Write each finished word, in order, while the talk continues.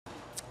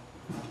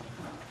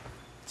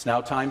It's now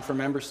time for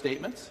member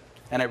statements,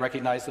 and I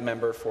recognize the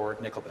member for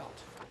Nickel Belt.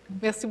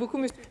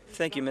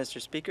 Thank you, Mr.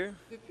 Speaker.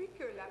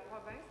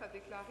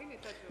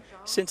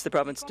 Since the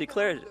province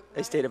declared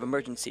a state of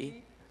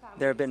emergency,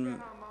 there have been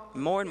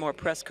more and more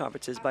press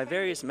conferences by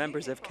various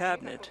members of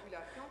Cabinet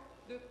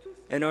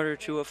in order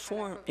to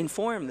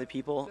inform the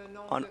people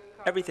on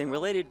everything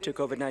related to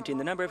COVID-19,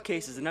 the number of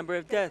cases, the number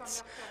of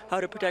deaths,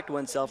 how to protect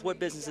oneself, what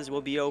businesses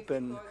will be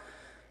open,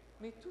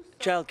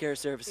 childcare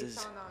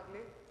services.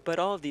 But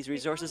all of these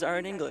resources are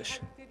in English.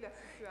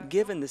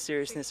 Given the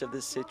seriousness of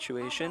this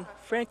situation,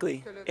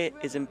 frankly, it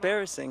is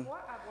embarrassing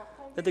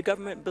that the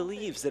government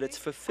believes that it's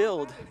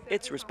fulfilled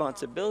its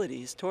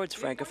responsibilities towards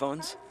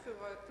Francophones.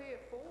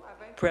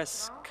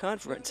 Press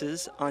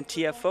conferences on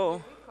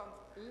TFO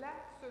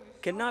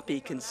cannot be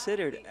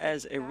considered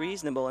as a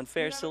reasonable and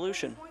fair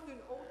solution.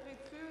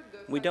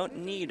 We don't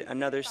need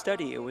another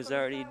study. It was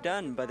already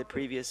done by the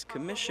previous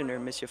commissioner,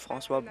 Monsieur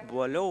François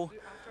Boileau,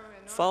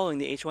 following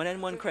the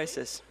H1N1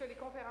 crisis.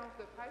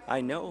 I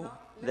know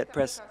that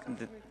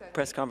the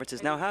press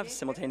conferences now have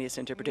simultaneous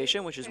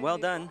interpretation, which is well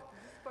done.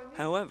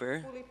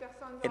 However,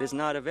 it is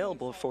not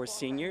available for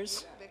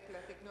seniors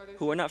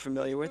who are not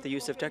familiar with the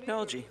use of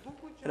technology.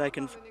 And I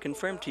can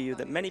confirm to you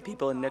that many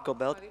people in Nickel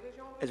Belt,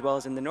 as well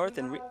as in the north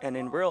and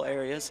in rural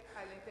areas,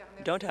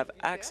 don't have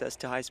access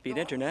to high-speed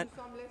internet.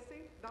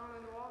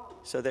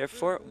 So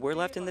therefore, we're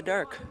left in the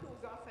dark.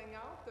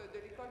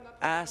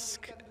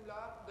 Ask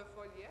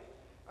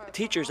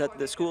teachers at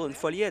the school in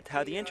Folliette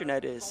how the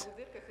internet is,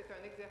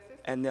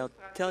 and they'll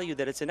tell you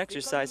that it's an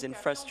exercise in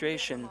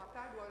frustration.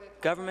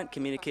 Government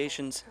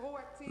communications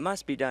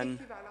must be done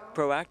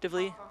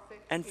proactively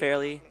and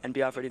fairly and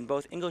be offered in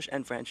both English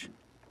and French.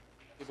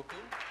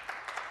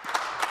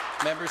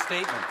 Member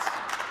statements.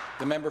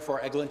 The member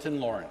for Eglinton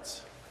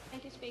Lawrence.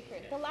 Thank you, Speaker.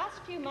 The last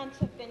few months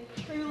have been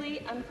truly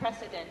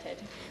unprecedented.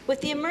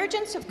 With the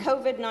emergence of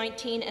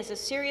COVID-19 as a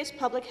serious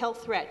public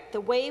health threat,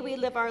 the way we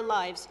live our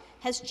lives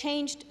has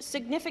changed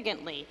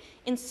significantly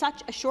in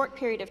such a short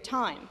period of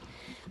time.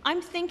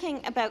 I'm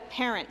thinking about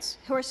parents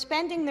who are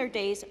spending their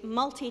days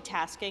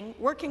multitasking,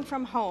 working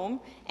from home,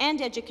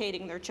 and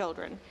educating their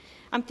children.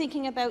 I'm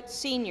thinking about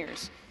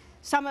seniors,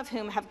 some of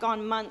whom have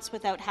gone months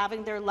without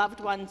having their loved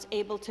ones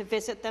able to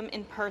visit them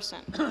in person.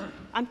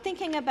 I'm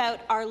thinking about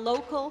our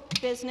local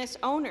business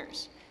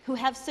owners who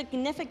have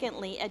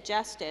significantly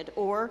adjusted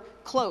or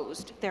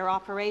closed their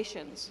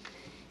operations.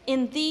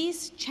 In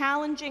these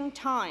challenging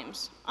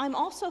times, I'm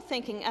also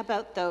thinking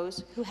about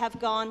those who have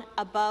gone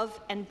above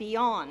and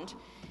beyond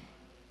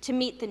to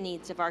meet the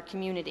needs of our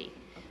community.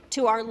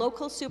 To our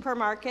local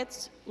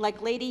supermarkets, like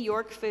Lady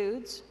York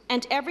Foods,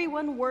 and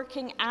everyone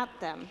working at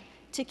them,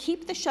 to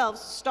keep the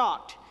shelves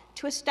stocked,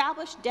 to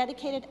establish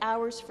dedicated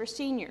hours for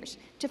seniors,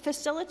 to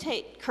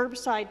facilitate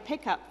curbside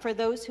pickup for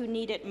those who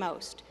need it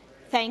most.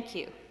 Thank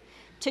you.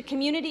 To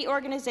community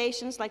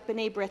organizations like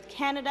B'nai B'rith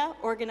Canada,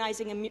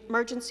 organizing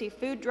emergency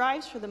food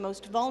drives for the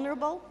most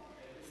vulnerable,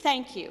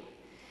 thank you.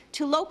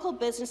 To local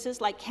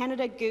businesses like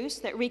Canada Goose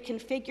that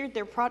reconfigured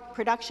their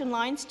production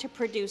lines to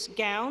produce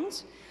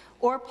gowns,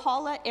 or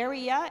Paula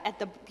Aria at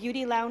the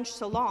Beauty Lounge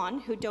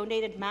Salon, who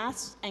donated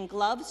masks and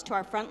gloves to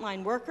our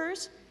frontline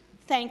workers,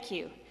 thank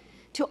you.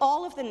 To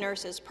all of the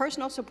nurses,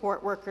 personal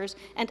support workers,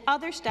 and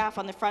other staff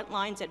on the front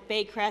lines at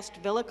Baycrest,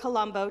 Villa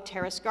Colombo,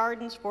 Terrace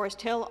Gardens, Forest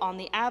Hill, on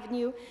the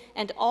Avenue,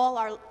 and all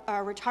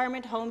our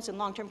retirement homes and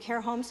long-term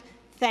care homes,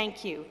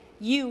 thank you.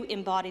 You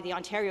embody the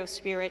Ontario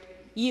spirit.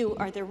 You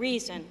are the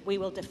reason we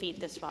will defeat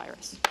this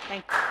virus.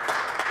 Thank you.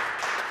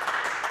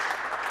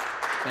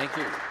 Thank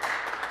you.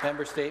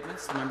 Member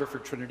statements. The member for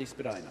Trinity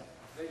Spadina.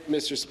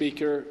 Mr.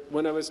 Speaker,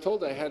 when I was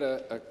told I had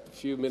a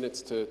few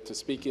minutes to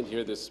speak in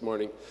here this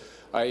morning,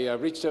 I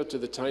reached out to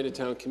the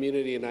Chinatown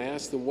community and I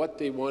asked them what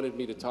they wanted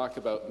me to talk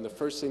about, and the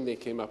first thing they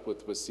came up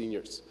with was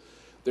seniors.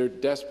 They're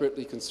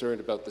desperately concerned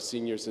about the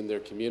seniors in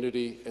their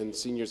community and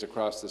seniors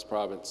across this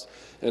province.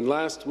 And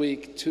last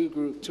week,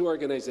 two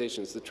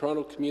organizations, the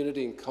Toronto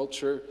Community and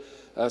Culture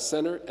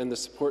Centre and the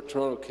Support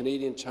Toronto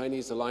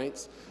Canadian-Chinese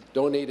Alliance,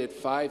 donated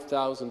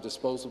 5,000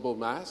 disposable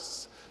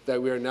masks that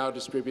we are now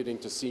distributing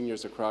to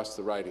seniors across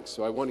the riding.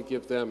 So I want to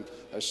give them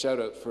a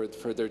shout-out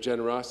for their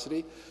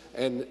generosity.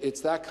 And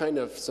it's that kind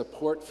of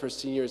support for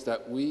seniors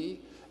that we,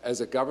 as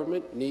a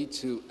government, need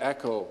to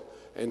echo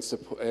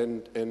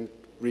and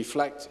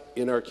reflect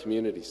in our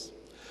communities.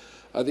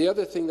 The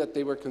other thing that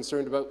they were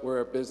concerned about were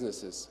our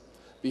businesses.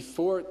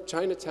 Before,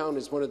 Chinatown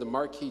is one of the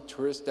marquee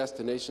tourist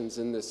destinations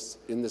in this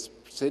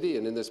city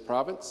and in this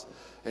province,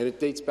 and it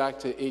dates back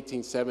to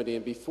 1870.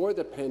 And before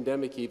the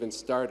pandemic even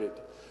started,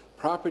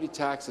 property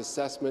tax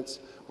assessments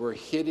were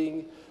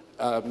hitting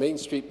Main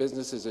Street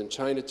businesses in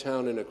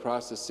Chinatown and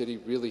across the city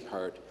really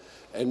hard.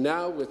 And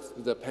now,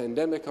 with the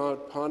pandemic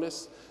upon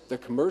us, the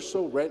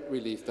commercial rent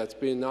relief that's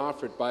being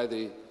offered by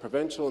the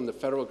provincial and the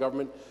federal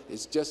government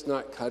is just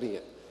not cutting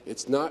it.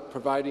 It's not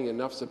providing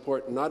enough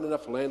support. Not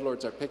enough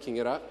landlords are picking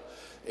it up.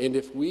 And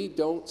if we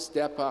don't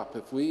step up,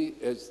 if we,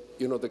 as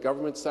the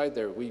government side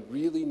there, we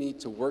really need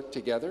to work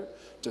together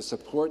to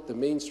support the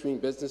mainstream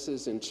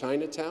businesses in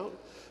Chinatown,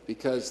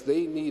 because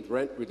they need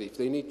rent relief.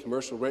 They need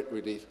commercial rent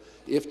relief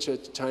if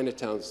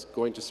Chinatown's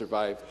going to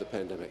survive the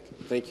pandemic.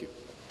 Thank you.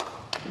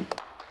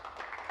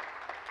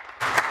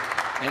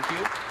 Thank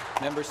you.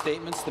 Member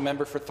statements. The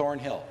member for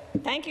Thornhill.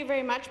 Thank you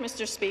very much,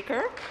 Mr.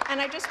 Speaker.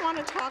 And I just want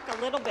to talk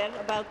a little bit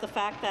about the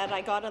fact that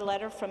I got a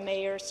letter from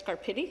Mayor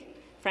Scarpitti.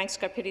 Frank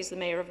Scarpitti is the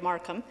mayor of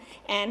Markham,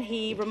 and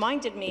he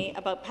reminded me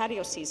about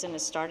patio season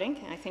is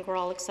starting. I think we're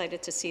all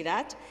excited to see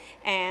that.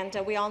 And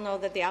we all know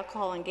that the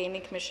Alcohol and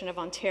Gaming Commission of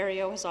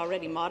Ontario has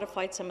already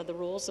modified some of the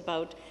rules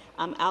about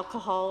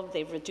alcohol.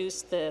 They've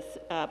reduced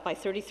by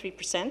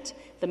 33%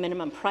 the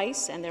minimum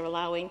price, and they're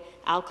allowing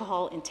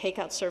alcohol in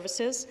takeout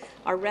services.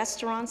 Our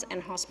restaurants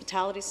and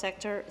hospitality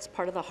sector is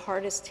part of the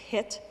hardest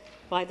hit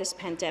by this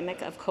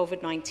pandemic of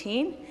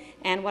COVID-19.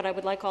 And what I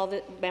would like all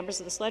the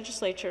members of this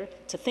legislature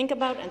to think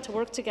about and to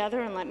work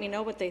together and let me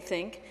know what they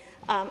think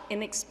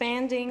in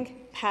expanding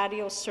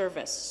patio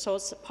service. So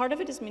part of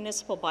it is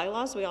municipal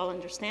bylaws, we all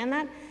understand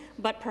that,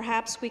 but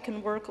perhaps we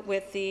can work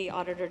with the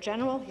Auditor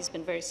General, he's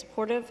been very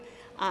supportive,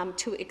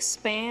 to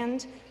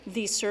expand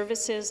the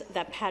services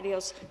that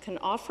patios can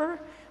offer.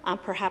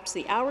 Perhaps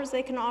the hours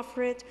they can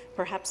offer it,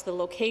 perhaps the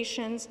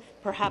locations,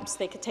 perhaps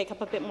they could take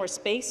up a bit more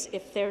space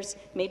if there's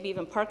maybe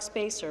even park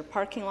space or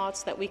parking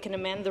lots that we can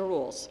amend the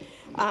rules.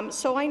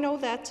 So I know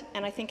that,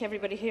 and I think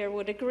everybody here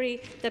would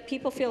agree, that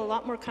people feel a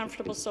lot more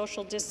comfortable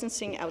social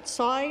distancing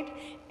outside,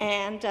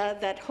 and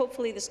that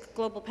hopefully this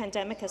global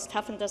pandemic has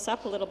toughened us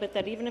up a little bit,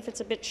 that even if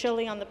it's a bit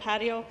chilly on the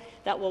patio,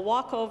 that we'll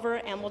walk over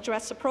and we'll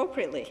dress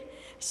appropriately.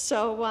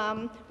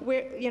 So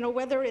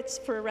whether it's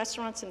for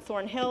restaurants in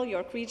Thornhill,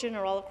 York Region,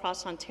 or all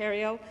across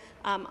Ontario,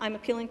 I'm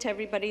appealing to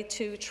everybody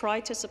to try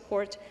to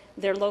support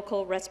their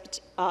local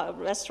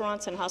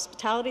restaurants and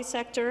hospitality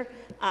sector,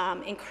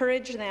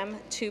 encourage them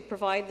to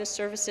provide the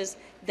services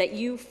that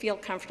you feel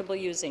comfortable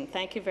using.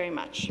 Thank you very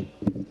much.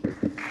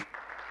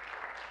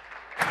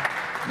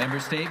 Member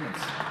statements.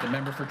 The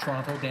member for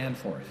Toronto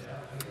Danforth.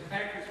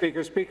 Thank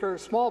you, Speaker.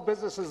 Small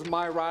businesses in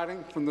my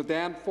riding, from the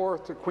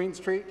Danforth to Queen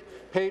Street,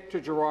 Pape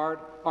to Gerrard,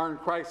 are in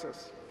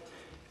crisis.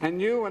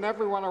 And you and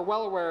everyone are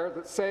well aware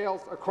that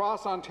sales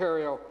across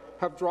Ontario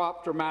have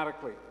dropped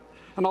dramatically.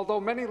 And although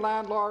many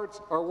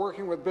landlords are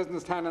working with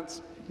business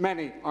tenants,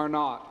 many are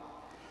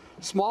not.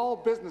 Small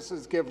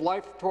businesses give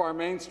life to our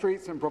main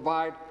streets and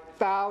provide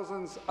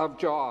thousands of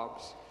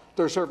jobs.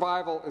 Their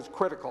survival is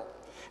critical.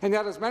 And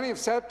yet, as many have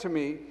said to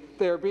me,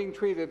 they are being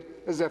treated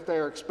as if they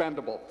are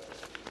expendable.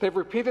 They've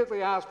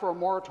repeatedly asked for a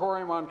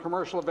moratorium on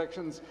commercial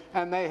evictions,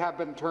 and they have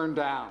been turned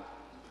down.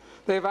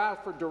 They've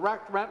asked for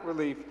direct rent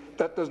relief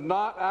that does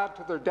not add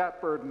to their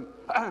debt burden,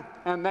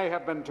 and they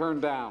have been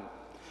turned down.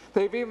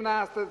 They've even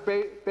asked that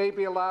they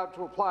be allowed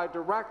to apply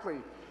directly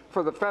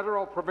for the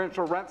federal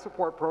provincial rent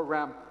support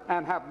program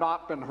and have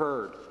not been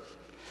heard.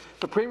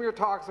 The Premier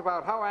talks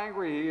about how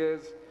angry he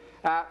is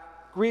at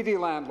greedy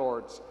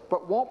landlords,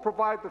 but won't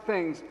provide the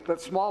things that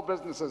small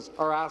businesses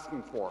are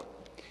asking for.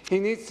 He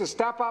needs to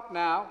step up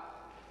now,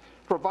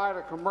 provide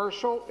a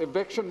commercial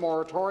eviction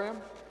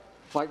moratorium,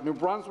 like New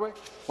Brunswick,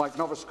 like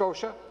Nova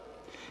Scotia.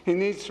 He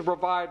needs to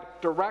provide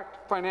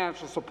direct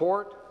financial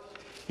support.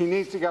 He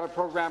needs to get a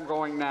program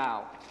going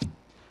now.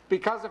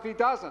 Because if he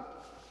doesn't,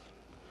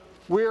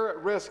 we're at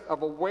risk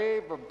of a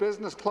wave of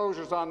business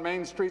closures on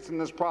main streets in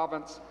this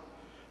province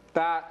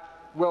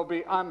that will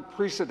be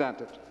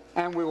unprecedented,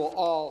 and we will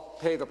all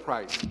pay the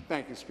price.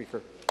 Thank you,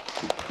 Speaker.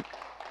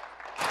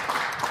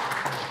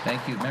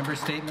 Thank you. Member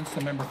statements.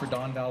 The member for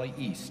Don Valley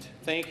East.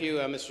 Thank you,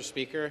 Mr.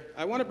 Speaker.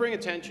 I want to bring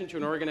attention to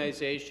an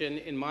organization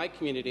in my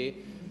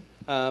community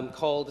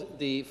called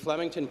the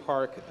Flemington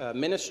Park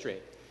Ministry.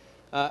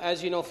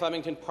 As you know,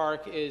 Flemington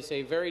Park is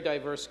a very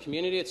diverse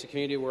community. It's a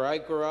community where I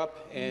grew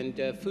up, and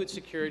food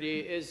security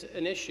is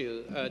an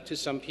issue to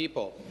some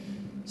people.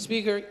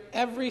 Speaker,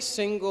 every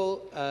single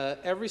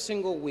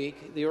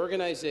week, the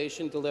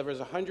organization delivers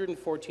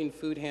 114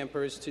 food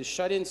hampers to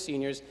shut-in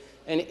seniors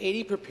and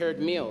 80 prepared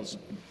meals.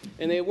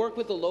 And they work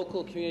with the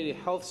local community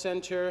health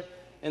centre,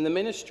 and the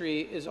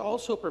ministry is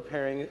also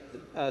preparing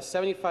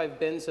 75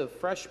 bins of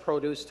fresh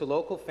produce to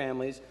local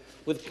families,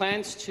 with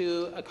plans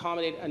to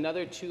accommodate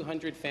another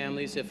 200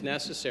 families if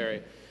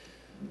necessary.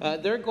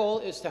 Their goal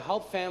is to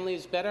help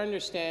families better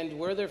understand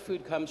where their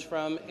food comes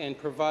from and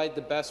provide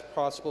the best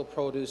possible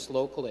produce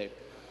locally.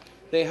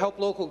 They help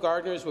local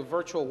gardeners with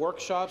virtual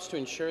workshops to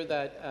ensure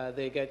that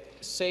they get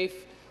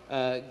safe,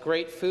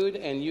 great food,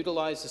 and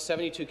utilize the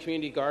 72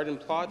 community garden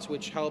plots,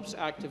 which helps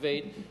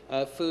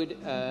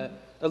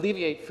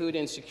alleviate food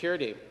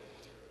insecurity.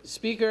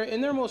 Speaker,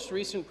 in their most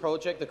recent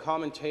project, the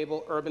Common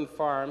Table Urban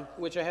Farm,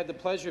 which I had the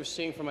pleasure of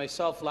seeing for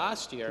myself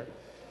last year,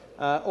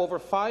 over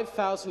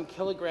 5,000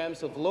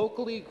 kilograms of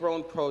locally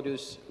grown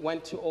produce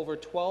went to over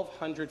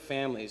 1,200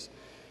 families.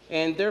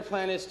 And their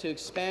plan is to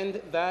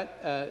expand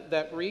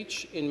that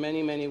reach in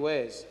many, many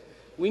ways.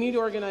 We need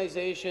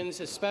organizations,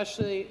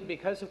 especially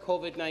because of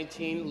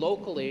COVID-19,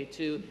 locally,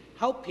 to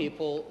help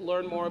people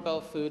learn more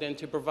about food and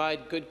to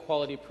provide good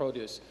quality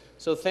produce.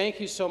 So thank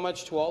you so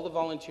much to all the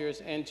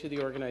volunteers and to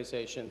the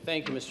organization.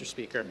 Thank you, Mr.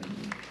 Speaker.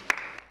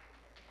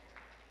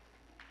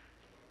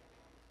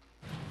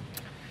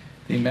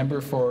 The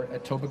member for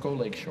Etobicoke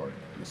Lakeshore.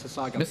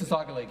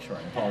 Mississauga Lakeshore,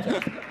 I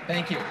apologize.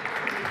 Thank you.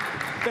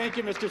 Thank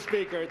you, Mr.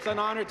 Speaker. It's an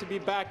honor to be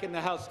back in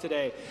the House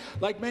today.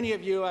 Like many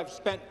of you, I've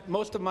spent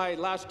most of my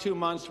last 2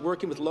 months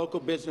working with local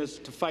business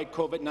to fight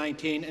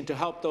COVID-19 and to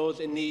help those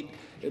in need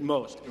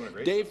most.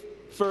 Dave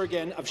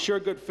Fergan of Sure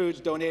Good Foods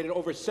donated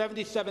over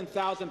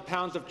 77,000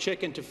 pounds of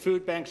chicken to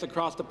food banks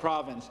across the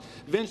province.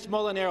 Vince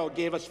Molinaro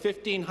gave us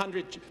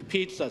 1,500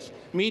 pizzas.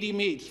 Meaty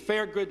Meats,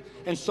 Fair Good,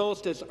 and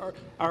Solstice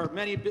are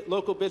many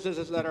local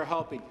businesses that are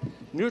helping.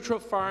 Neutral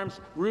Farms,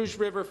 Rouge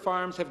River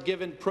Farms have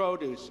given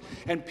produce.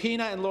 And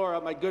Pina and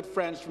Laura, my good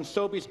friends from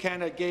Sobeys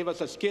Canada, gave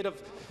us a skid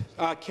of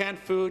canned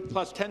food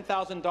plus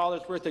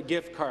 $10,000 worth of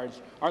gift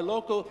cards. Our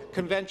local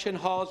convention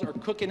halls are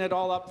cooking it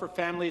all up for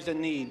families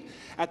in need.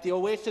 At the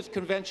Oasis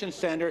Convention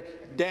Centre,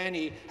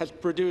 Danny has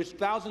produced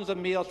thousands of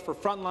meals for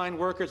frontline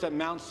workers at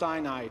Mount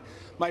Sinai.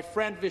 My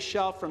friend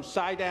Vishal from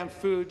Sidam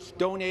Foods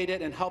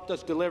donated and helped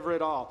us deliver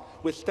it all,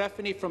 with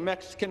Stephanie from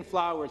Mexican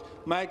Flowers,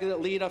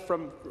 Magdalena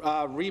from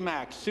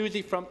Remax,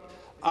 Susie from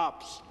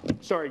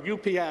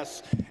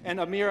UPS, and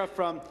Amira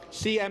from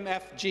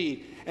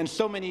CMFG, and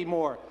so many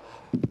more.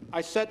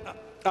 I set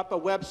up a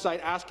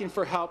website asking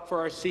for help for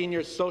our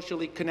seniors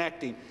socially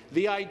connecting.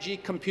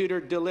 VIG Computer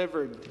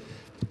delivered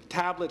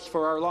tablets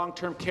for our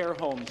long-term care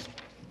homes.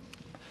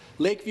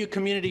 Lakeview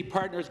Community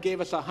Partners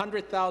gave us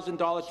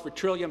 $100,000 for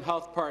Trillium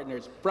Health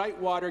Partners.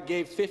 Brightwater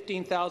gave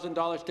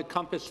 $15,000 to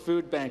Compass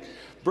Food Bank.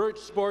 Birch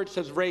Sports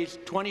has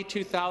raised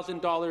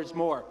 $22,000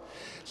 more.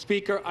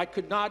 Speaker, I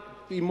could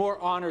not be more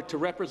honored to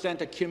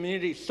represent a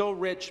community so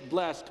rich,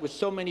 blessed, with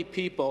so many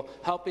people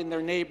helping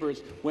their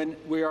neighbours when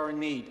we are in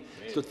need.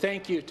 So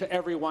thank you to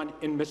everyone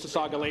in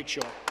Mississauga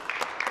Lakeshore.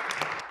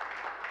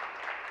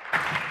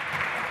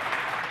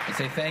 I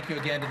say thank you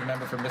again to the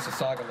member for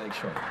Mississauga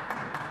Lakeshore.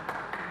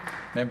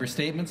 Member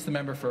statements. The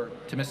member for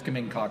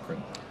Timiskaming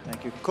Cochrane.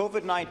 Thank you.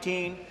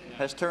 COVID-19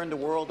 has turned the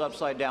world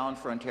upside down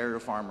for Ontario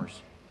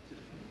farmers.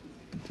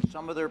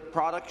 Some of their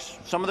products,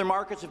 some of their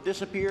markets have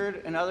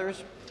disappeared, and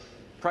others,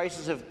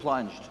 prices have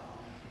plunged.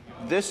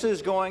 This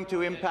is going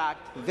to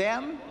impact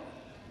them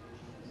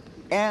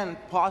and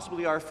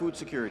possibly our food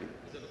security.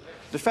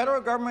 The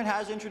federal government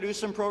has introduced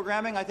some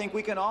programming. I think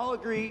we can all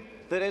agree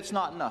that it's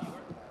not enough.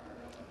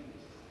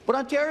 But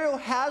Ontario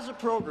has a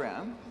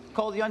program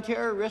called the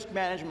Ontario Risk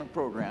Management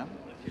Program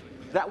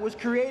that was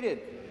created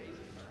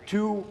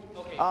to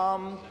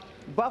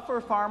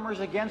buffer farmers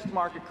against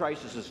market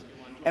crises.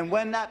 And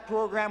when that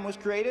program was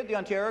created, the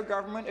Ontario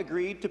government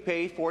agreed to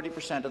pay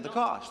 40% of the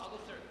cost.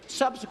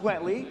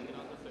 Subsequently,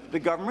 the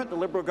government, the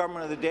Liberal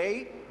government of the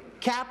day,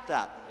 capped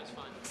that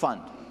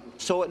fund,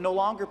 so it no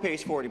longer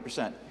pays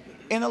 40%.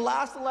 In the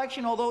last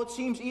election, although it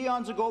seems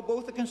eons ago,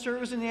 both the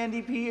Conservatives and the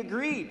NDP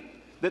agreed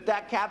that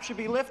that cap should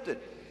be lifted.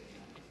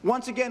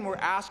 Once again, we're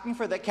asking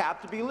for that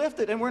cap to be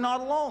lifted, and we're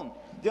not alone.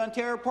 The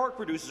Ontario pork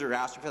producers are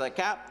asking for that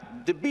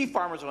cap, the beef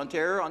farmers of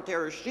Ontario,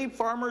 Ontario sheep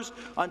farmers,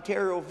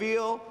 Ontario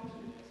veal,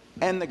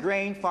 and the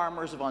grain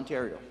farmers of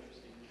Ontario.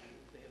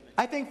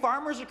 I think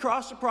farmers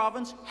across the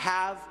province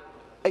have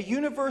a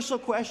universal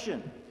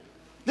question.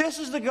 This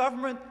is the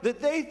government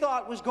that they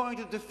thought was going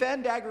to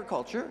defend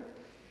agriculture,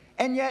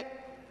 and yet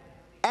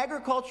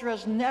agriculture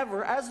has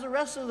never, as the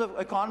rest of the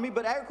economy,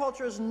 but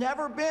agriculture has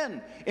never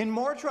been in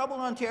more trouble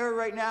in Ontario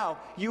right now.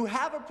 You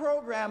have a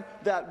program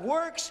that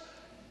works,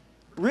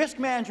 risk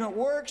management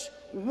works.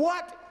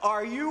 What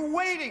are you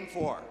waiting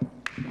for?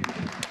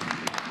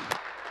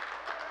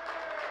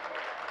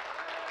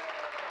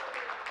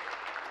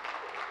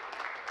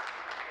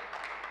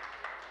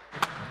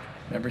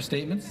 Member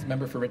statements.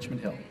 Member for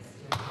Richmond Hill.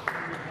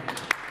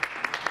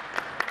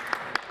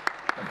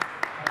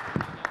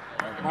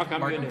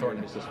 Martin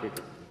Thornton, Mr.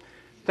 Speaker.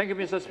 Thank you,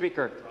 Mr.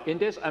 Speaker. In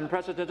this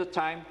unprecedented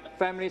time,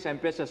 families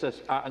and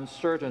businesses are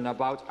uncertain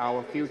about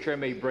our future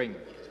may bring.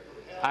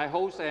 I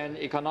host an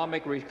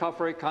economic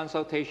recovery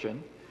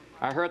consultation.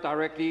 I heard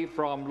directly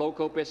from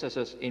local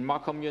businesses in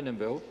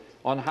Markham-Unionville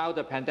on how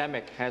the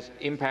pandemic has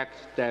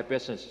impacted their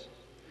business.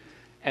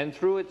 And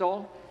through it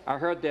all, I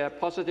heard their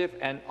positive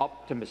and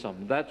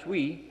optimism that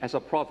we, as a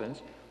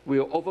province,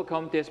 will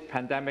overcome this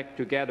pandemic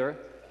together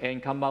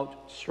and come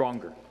out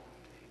stronger.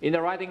 In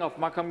the riding of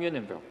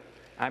Markham-Unionville,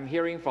 I'm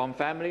hearing from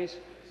families,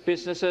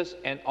 businesses,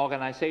 and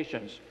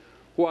organizations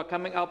who are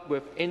coming up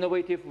with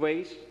innovative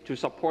ways to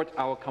support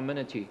our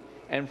community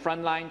and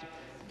frontline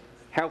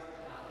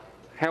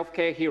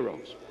healthcare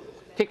heroes.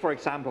 Take, for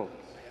example,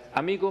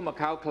 Amigo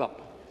Macau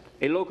Club,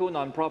 a local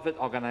nonprofit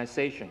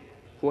organization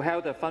who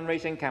held a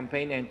fundraising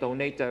campaign and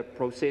donated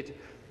proceeds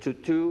to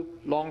 2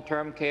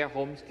 long-term care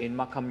homes in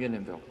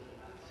Markham-Unionville.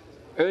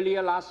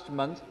 Earlier last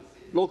month,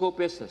 local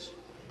business,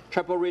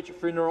 Triple Ridge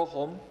Funeral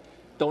Home,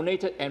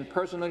 donated and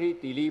personally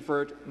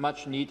delivered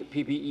much-needed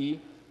PPE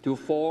to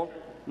 4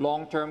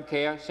 long-term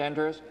care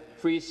centres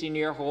free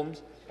senior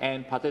homes,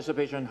 and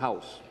participation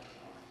house.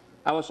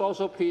 I was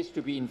also pleased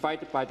to be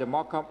invited by the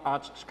Markham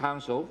Arts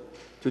Council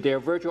to their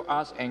Virtual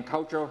Arts and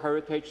Cultural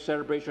Heritage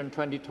Celebration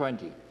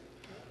 2020.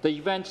 The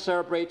event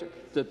celebrates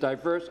the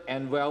diverse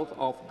and wealth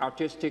of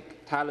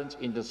artistic talents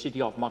in the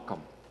city of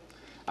Markham.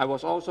 I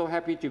was also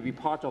happy to be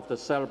part of the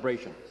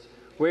celebration,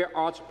 where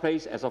arts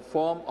plays as a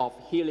form of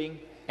healing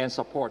and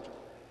support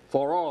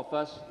for all of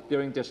us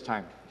during this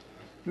time.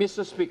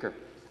 Mr. Speaker,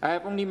 I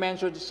have only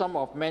mentioned some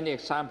of many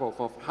examples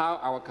of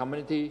how our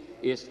community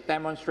is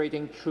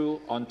demonstrating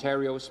true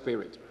Ontario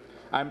spirit.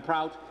 I'm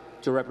proud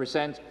to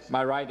represent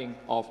my riding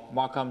of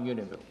Markham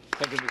Unionville.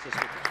 Thank you, Mr.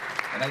 Speaker.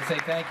 And I'd say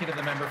thank you to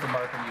the member for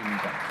Markham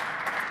Unionville.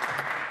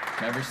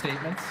 Member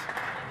statements.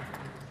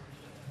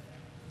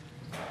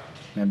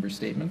 Member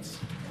statements.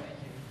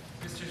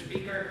 Mr.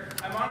 Speaker,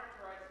 I'm honored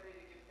to rise today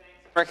to give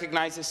thanks and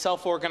recognize a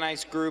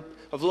self-organized group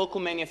of local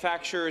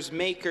manufacturers,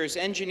 makers,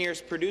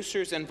 engineers,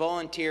 producers, and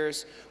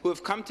volunteers who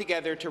have come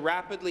together to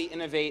rapidly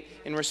innovate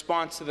in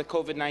response to the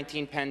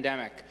COVID-19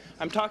 pandemic.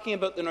 I'm talking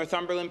about the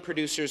Northumberland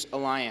Producers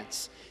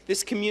Alliance.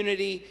 This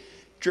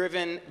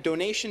community-driven,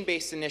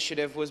 donation-based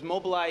initiative was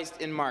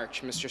mobilized in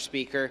March, Mr.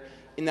 Speaker,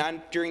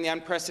 during the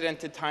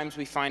unprecedented times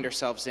we find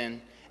ourselves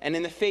in, and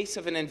in the face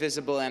of an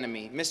invisible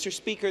enemy. Mr.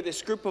 Speaker,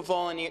 this group of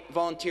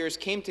volunteers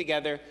came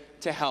together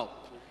to help.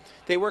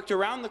 They worked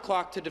around the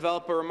clock to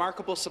develop a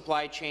remarkable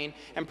supply chain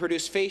and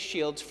produce face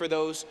shields for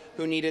those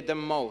who needed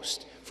them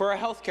most. For our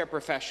healthcare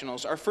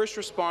professionals, our first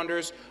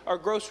responders, our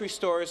grocery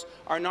stores,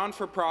 our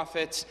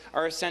non-for-profits,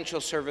 our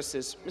essential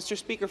services. Mr.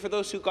 Speaker, for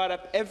those who got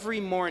up every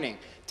morning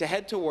to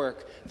head to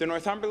work, the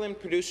Northumberland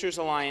Producers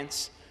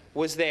Alliance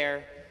was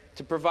there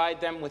to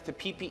provide them with the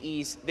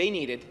PPEs they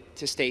needed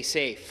to stay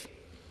safe.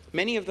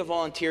 Many of the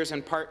volunteers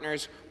and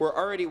partners were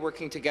already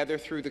working together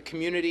through the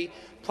community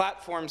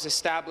platforms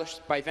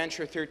established by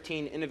Venture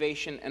 13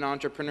 Innovation and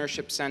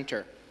Entrepreneurship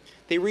Centre.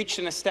 They reached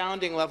an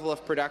astounding level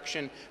of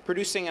production,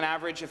 producing an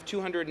average of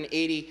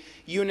 280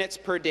 units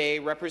per day,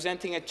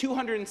 representing a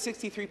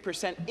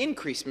 263%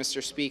 increase,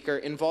 Mr. Speaker,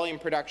 in volume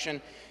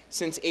production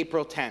since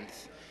April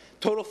 10th.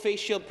 Total face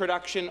shield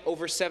production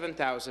over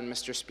 7,000,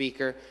 Mr.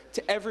 Speaker.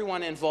 To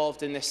everyone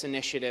involved in this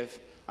initiative,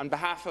 on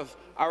behalf of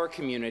our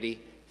community,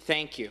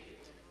 thank you.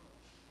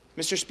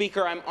 Mr.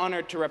 Speaker, I'm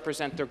honoured to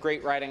represent the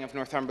great riding of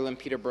Northumberland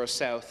Peterborough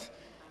South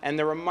and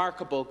the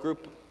remarkable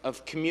group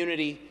of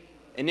community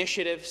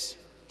initiatives,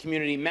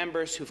 community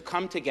members who've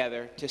come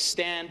together to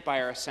stand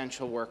by our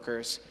essential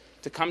workers,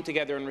 to come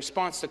together in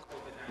response to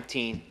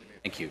COVID-19.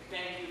 Thank you.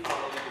 Thank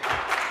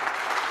you.